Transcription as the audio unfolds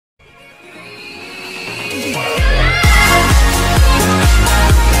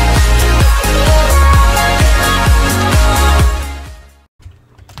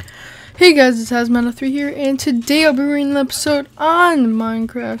Hey guys, it's Hazmana3 here, and today I'll be reading an episode on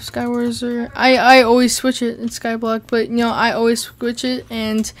Minecraft Skywars. I always switch it in Skyblock, but you know, I always switch it,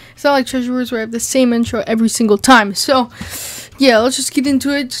 and it's not like Treasure Wars where I have the same intro every single time. So, yeah, let's just get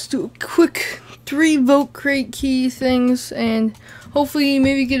into it. Just do a quick 3 vote crate key things, and hopefully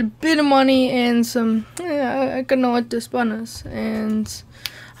maybe get a bit of money and some, I don't know what to spawn us, and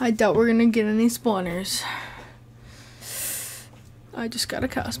I doubt we're gonna get any spawners. I just got a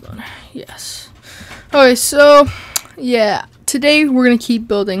cow spawner. Yes. Okay, so yeah, today we're gonna keep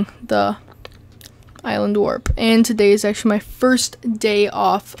building the island warp, and today is actually my first day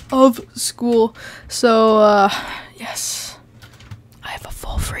off of school. So yes, I have a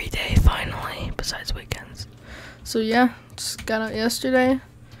full free day finally, besides weekends. So yeah, just got out yesterday,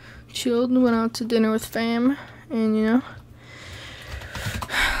 chilled, went out to dinner with fam, and you know,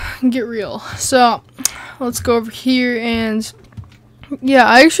 get real. So let's go over here and. Yeah,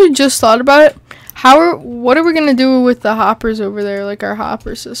 I actually just thought about it. What are we gonna do with the hoppers over there, like our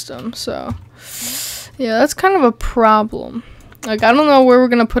hopper system? So, yeah, that's kind of a problem. Like, I don't know where we're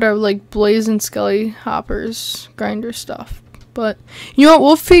gonna put our like Blaze and Skelly hoppers, grinder stuff. But you know what?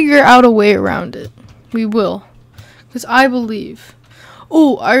 We'll figure out a way around it. We will, because I believe.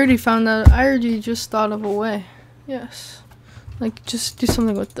 Oh, I already found out. I already just thought of a way. Yes, like just do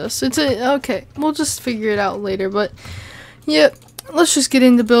something with this. Okay. We'll just figure it out later. But yeah. Let's just get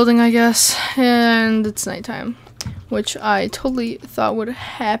into building, I guess, and it's nighttime, which I totally thought would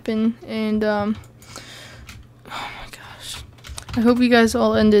happen, and, oh my gosh, I hope you guys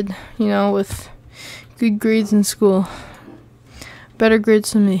all ended, you know, with good grades in school, better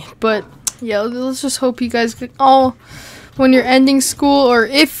grades than me, but, yeah, let's just hope you guys all, when you're ending school, or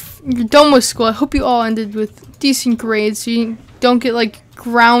if you're done with school, I hope you all ended with decent grades, so you don't get, like,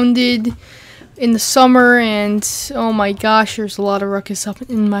 grounded in the summer. And oh my gosh, there's a lot of ruckus up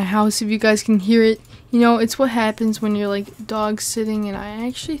in my house, if you guys can hear it. You know, it's what happens when you're like dog sitting, and I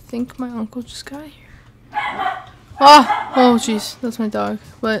actually think my uncle just got here. Oh jeez, that's my dog.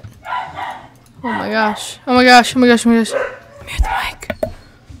 But oh my gosh, oh my gosh, oh my gosh, oh my gosh, mute the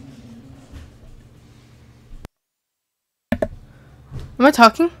mic. Am I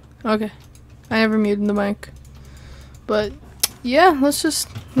talking? Okay, I never muted the mic. But yeah, let's just,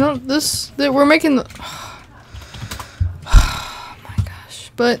 you know, we're making the, oh my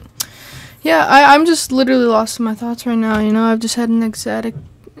gosh, but yeah, I'm just literally lost in my thoughts right now, you know. I've just had an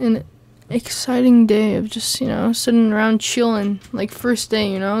exciting day of just, you know, sitting around chilling, like first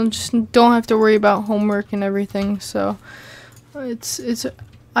day, you know, just don't have to worry about homework and everything, so I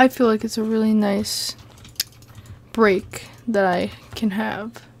feel like it's a really nice break that I can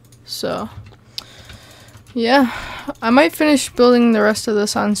have, so. Yeah, I might finish building the rest of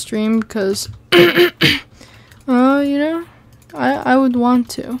this on stream because, you know, I would want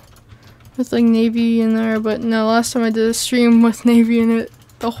to. With like Navy in there, but no, last time I did a stream with Navy in it,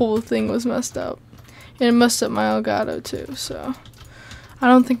 the whole thing was messed up. And it messed up my Elgato too, so I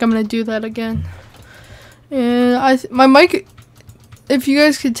don't think I'm going to do that again. And my mic, if you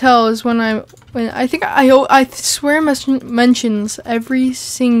guys could tell, is when I swear mentions every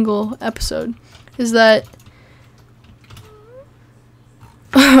single episode, is that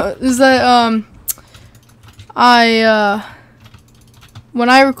when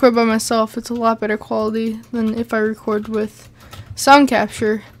I record by myself, it's a lot better quality than if I record with sound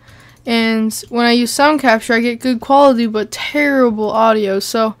capture. And when I use sound capture, I get good quality but terrible audio.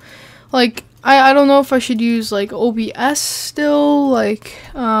 So, like, I don't know if I should use like OBS still. Like,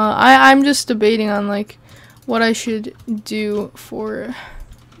 I'm just debating on like what I should do for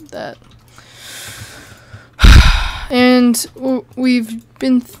that. And what we've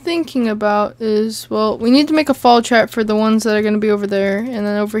been thinking about is, well, we need to make a fall trap for the ones that are going to be over there, and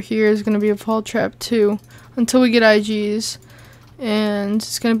then over here is going to be a fall trap too, until we get IGs, and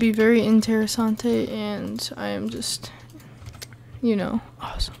it's going to be very interessante, and I am just, you know,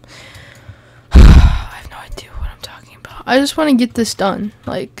 awesome. I have no idea what I'm talking about. I just want to get this done,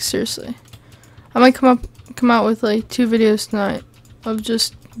 like, seriously. I might come out with like 2 videos tonight of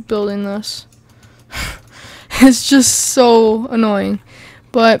just building this. It's just so annoying.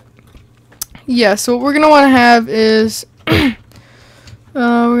 But yeah, so what we're gonna want to have is we're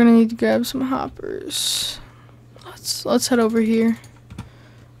gonna need to grab some hoppers. Let's head over here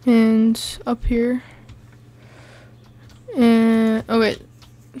and up here. And oh wait,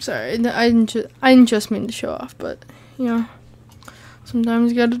 sorry, I didn't just mean to show off, but you know,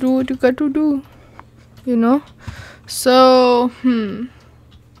 sometimes you gotta do what you gotta do, you know. So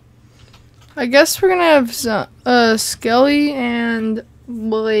I guess we're gonna have Skelly and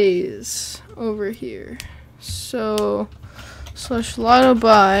Blaze over here. So slash lotto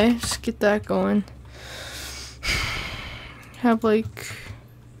buy. Just get that going. Have like,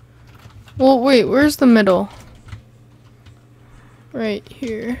 well, wait, where's the middle? Right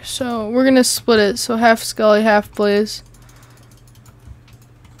here. So we're gonna split it. So half Scully, half Blaze.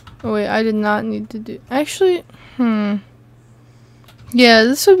 Oh wait, I did not need to do. Actually, yeah,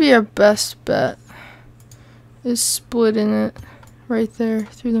 this would be our best bet. Is splitting it right there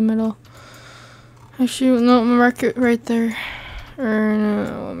through the middle. Actually, no, mark it right there. Or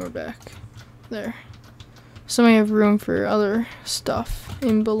no, one more back. There. So we have room for other stuff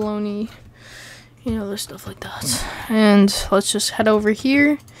in baloney. You know, other stuff like that. And let's just head over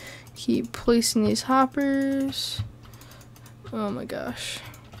here. Keep placing these hoppers. Oh my gosh.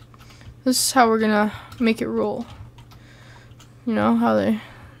 This is how we're gonna make it roll. You know how they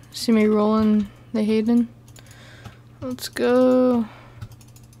see me rolling, they hating. Let's go.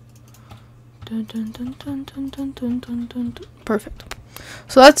 Dun, dun, dun, dun, dun, dun, dun, dun, dun. Perfect.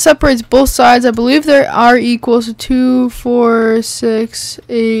 So that separates both sides. I believe there are equals to 2, 4, 6,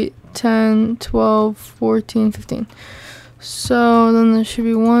 8, 10, 12, 14, 15. So then there should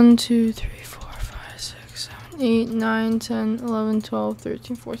be 1, 2, 3, 4, 5, 6, 7, 8, 9, 10, 11, 12,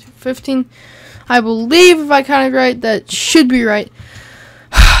 13, 14, 15. I believe if I counted right, that should be right.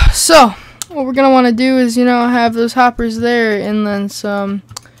 So what we're gonna want to do is, you know, have those hoppers there and then some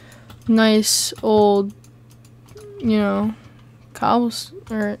nice old, you know, cobbles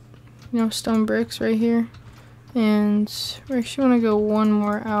or, you know, stone bricks right here. And we actually want to go one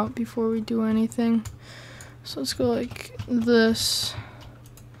more out before we do anything. So let's go like this.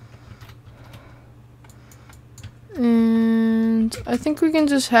 And I think we can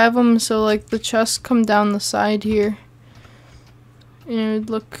just have them so like the chests come down the side here. And it would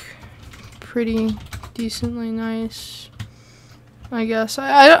look pretty decently nice, I guess.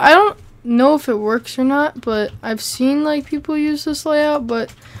 I don't know if it works or not, but I've seen like people use this layout,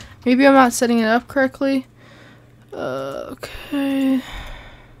 but maybe I'm not setting it up correctly. Okay,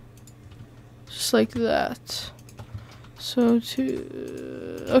 just like that. So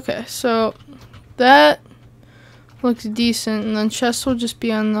okay, so that looks decent, and then chests will just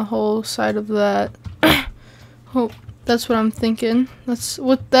be on the whole side of that. Hope that's what I'm thinking. That's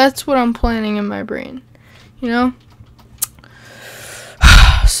what I'm planning in my brain, you know.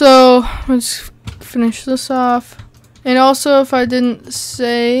 So let's finish this off. And also, if I didn't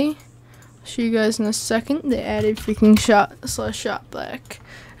say, I'll show you guys in a second, they added freaking shot black.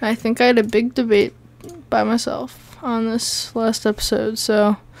 And I think I had a big debate by myself on this last episode,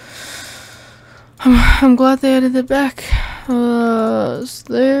 so I'm glad they added it back. Is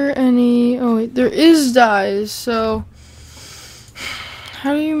there any, oh wait, there is dyes. So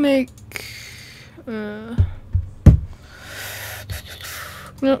how do you make, we'll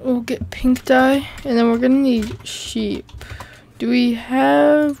get pink dye, and then we're gonna need sheep. Do we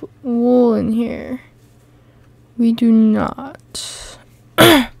have wool in here? We do not.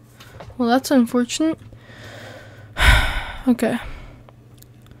 Well, that's unfortunate. Okay.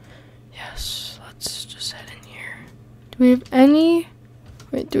 Yes, let's just head in here. Do we have any?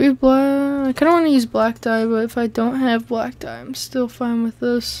 Wait, do we have black? I kind of want to use black dye, but if I don't have black dye, I'm still fine with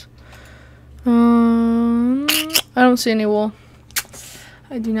this. I don't see any wool.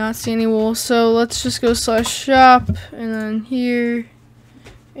 I do not see any wool, so let's just go /shop and then here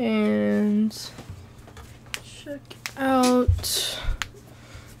and check out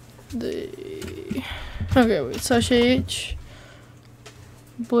the, okay, wait, /h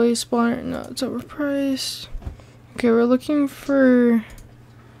blaze spawner. No, it's overpriced. Okay, we're looking for,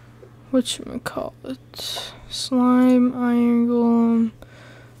 whatchamacallit, slime, iron golem,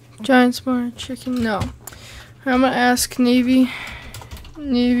 giant spawner, chicken. No, I'm gonna ask Navy,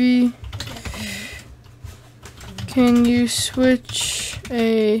 can you switch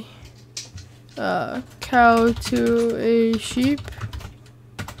a cow to a sheep?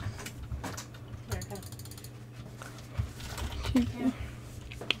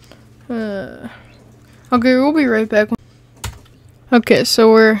 Okay, we'll be right back. Okay,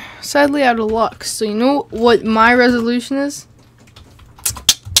 so we're sadly out of luck. So you know what my resolution is?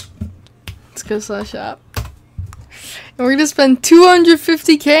 Let's go /shop. And we're gonna spend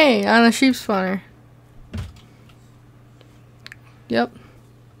 250k on a sheep spawner. Yep.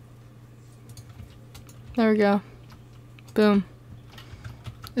 There we go. Boom.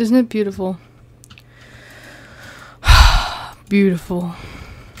 Isn't it beautiful? Beautiful.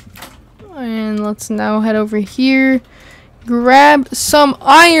 And let's now head over here. Grab some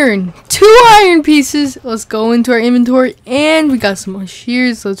iron. 2 iron pieces. Let's go into our inventory. And we got some more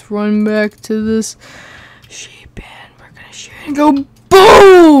shears. Let's run back to this sheep and we're gonna shear and go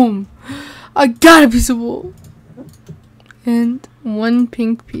boom! I got a piece of wool. And 1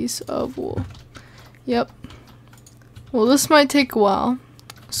 pink piece of wool. Yep. Well, this might take a while,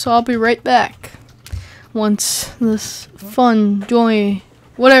 so I'll be right back once this fun, joy,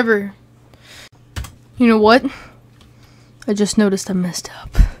 whatever. You know what? I just noticed I messed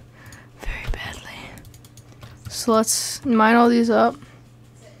up very badly. So let's mine all these up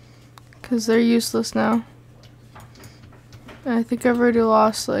because they're useless now. And I think I've already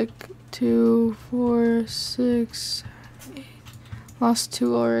lost like 2, 4, 6, 8. Lost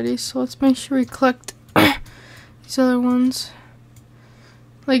 2 already. So let's make sure we collect these other ones.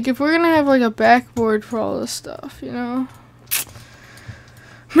 Like if we're gonna have like a backboard for all this stuff, you know.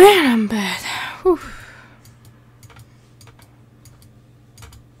 Man, I'm bad. Whew.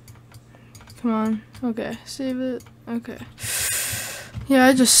 Come on. Okay, save it. Okay. Yeah,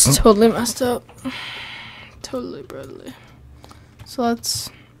 I just totally messed up. Totally brutally. So let's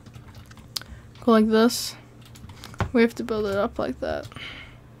go like this. We have to build it up like that.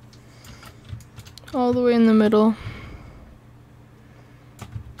 All the way in the middle.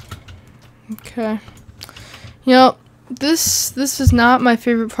 Okay. Yep. This is not my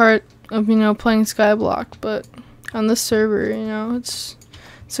favorite part of, you know, playing Skyblock, but on this server, you know, it's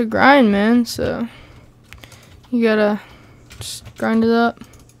a grind, man, so you gotta just grind it up.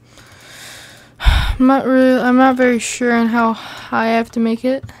 I'm not very sure on how high I have to make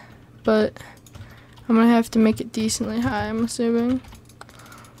it, but I'm gonna have to make it decently high, I'm assuming.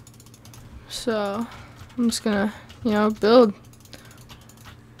 So I'm just gonna, you know, build.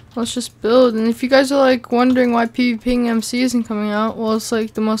 Let's just build. And if you guys are like wondering why PvPing MC isn't coming out, well, it's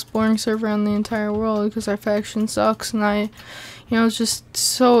like the most boring server in the entire world because our faction sucks, and you know, it's just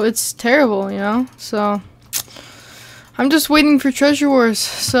so, it's terrible, you know. So I'm just waiting for Treasure Wars,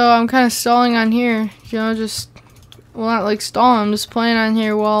 so I'm kind of stalling on here, you know, just, well, not like stalling, I'm just playing on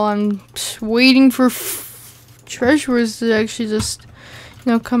here while I'm waiting for Treasure Wars to actually just,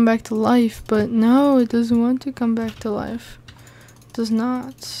 you know, come back to life. But no, it doesn't want to come back to life. It does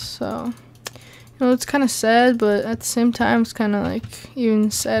not. So, you know, it's kind of sad, but at the same time, it's kind of like even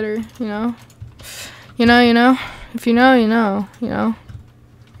sadder, you know. You know. If you know, you know.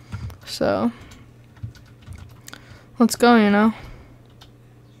 So, let's go, you know.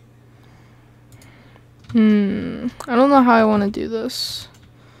 I don't know how I want to do this.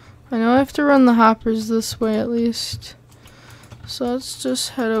 I know I have to run the hoppers this way at least. So let's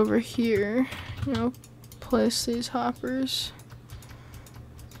just head over here, you know, place these hoppers.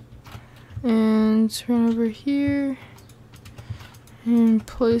 And run over here and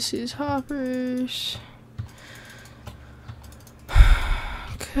place these hoppers.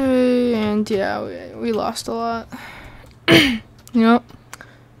 Okay, and yeah, we lost a lot. Yep.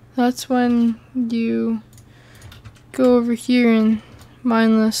 That's when you go over here and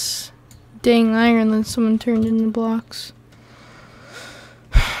mine this dang iron that someone turned into blocks.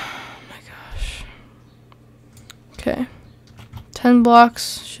 Oh my gosh. Okay. 10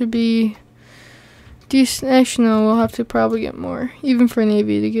 blocks should be decent. Actually, no, we'll have to probably get more, even for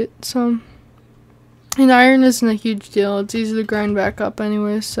Navy, to get some. And iron isn't a huge deal. It's easy to grind back up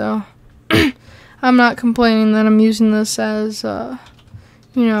anyway, so I'm not complaining that I'm using this as,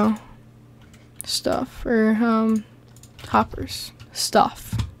 you know, stuff, or, hoppers.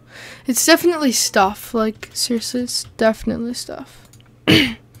 Stuff. It's definitely stuff. Like, seriously, it's definitely stuff.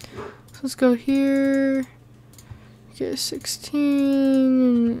 So let's go here. Okay,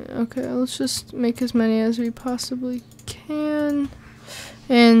 16. Okay, let's just make as many as we possibly can.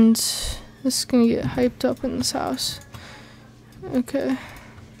 And this is gonna get hyped up in this house. Okay.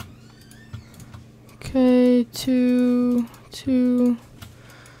 Okay, 2, 2,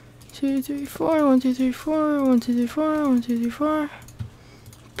 2, 3, 4. 1, 2, 3, 4. 1, 2, 3, 4. 1, 2, 3, 4.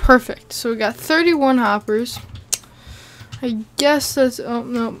 Perfect. So we got 31 hoppers. I guess that's. Oh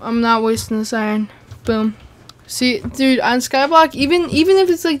no, I'm not wasting this iron. Boom. See, dude, on Skyblock, even if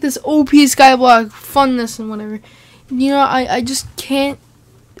it's like this OP Skyblock funness and whatever, you know, I just can't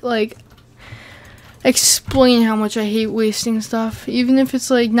like explain how much I hate wasting stuff. Even if it's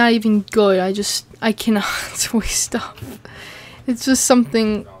like not even good, I cannot waste stuff. It's just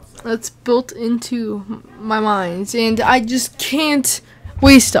something that's built into my mind, and I just can't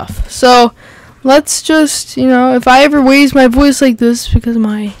waste stuff. So let's just, you know, if I ever raise my voice like this, because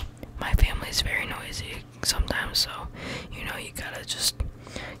my family's very noisy sometimes, so you know, you gotta just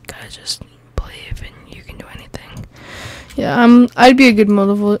believe and you can do anything. Yeah, I'd be a good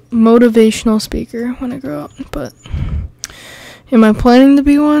motivational speaker when I grow up, but am I planning to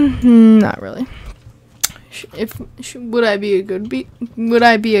be one? Not really. Would I be a good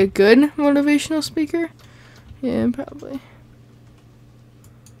motivational speaker? Yeah, probably.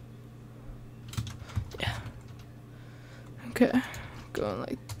 Yeah. Okay, going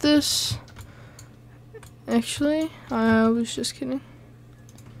like this. Actually, I was just kidding.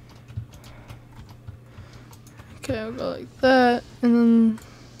 Okay, I'll go like that, and then,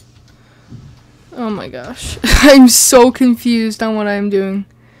 oh my gosh. I'm so confused on what I'm doing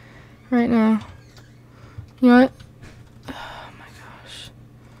right now. You know what? Oh my gosh.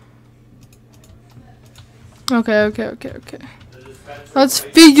 Okay. Let's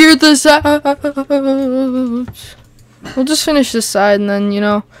figure this out. We'll just finish this side, and then, you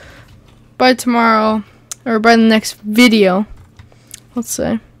know, by tomorrow, or by the next video, let's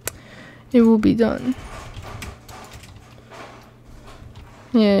say, it will be done.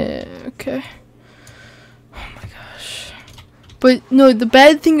 Yeah, okay. Oh my gosh. But no, the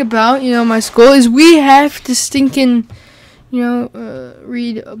bad thing about, you know, my school is we have to stinking, you know,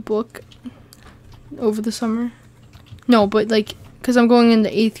 read a book over the summer. No, but like, cause I'm going into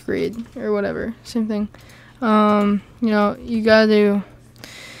 8th grade or whatever, same thing. You know, you gotta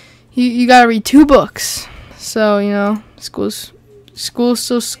read 2 books. So, you know, school's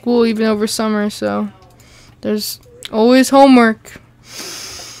still school even over summer. So there's always homework.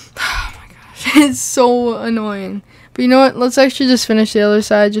 Oh my gosh, it's so annoying. But you know what? Let's actually just finish the other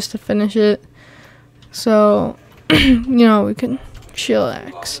side just to finish it. So, you know, we can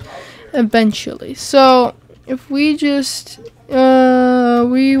chillax eventually. So, if we just,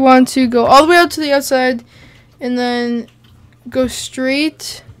 we want to go all the way out to the outside and then go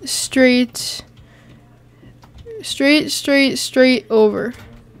straight over.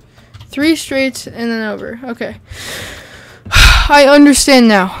 3 straights and then over. Okay. I understand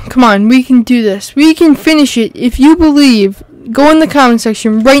now. Come on, we can do this. We can finish it. If you believe, go in the comment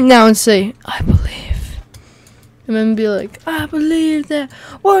section right now and say, I believe. And then be like, I believe that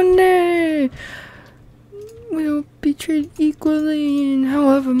one day we'll be treated equally, and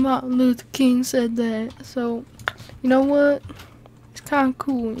however Martin Luther King said that. So, you know what? It's kind of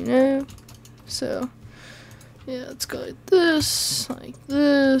cool, you know? So, yeah, let's go like this,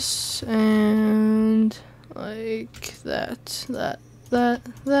 and like that.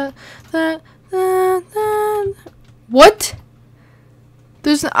 What?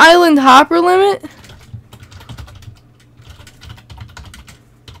 There's an island hopper limit?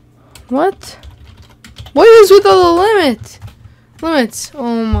 What? What is with all the limits?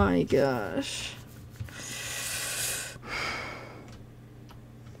 Oh my gosh.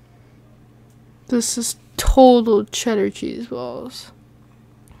 This is total cheddar cheese balls.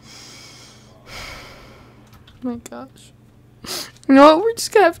 Oh my gosh. You know what? We're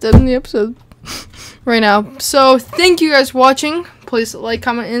just gonna have to end the episode right now. So, thank you guys for watching. Please like,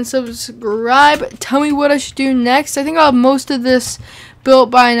 comment, and subscribe. Tell me what I should do next. I think I'll have most of this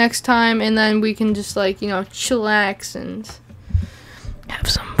built by next time, and then we can just, like, you know, chillax and have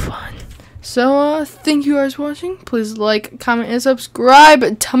some fun. So, thank you guys for watching. Please like, comment, and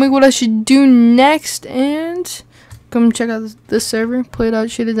subscribe. Tell me what I should do next, and come check out this server,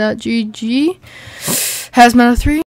 played-out-shitted.gg. Hazmat 3.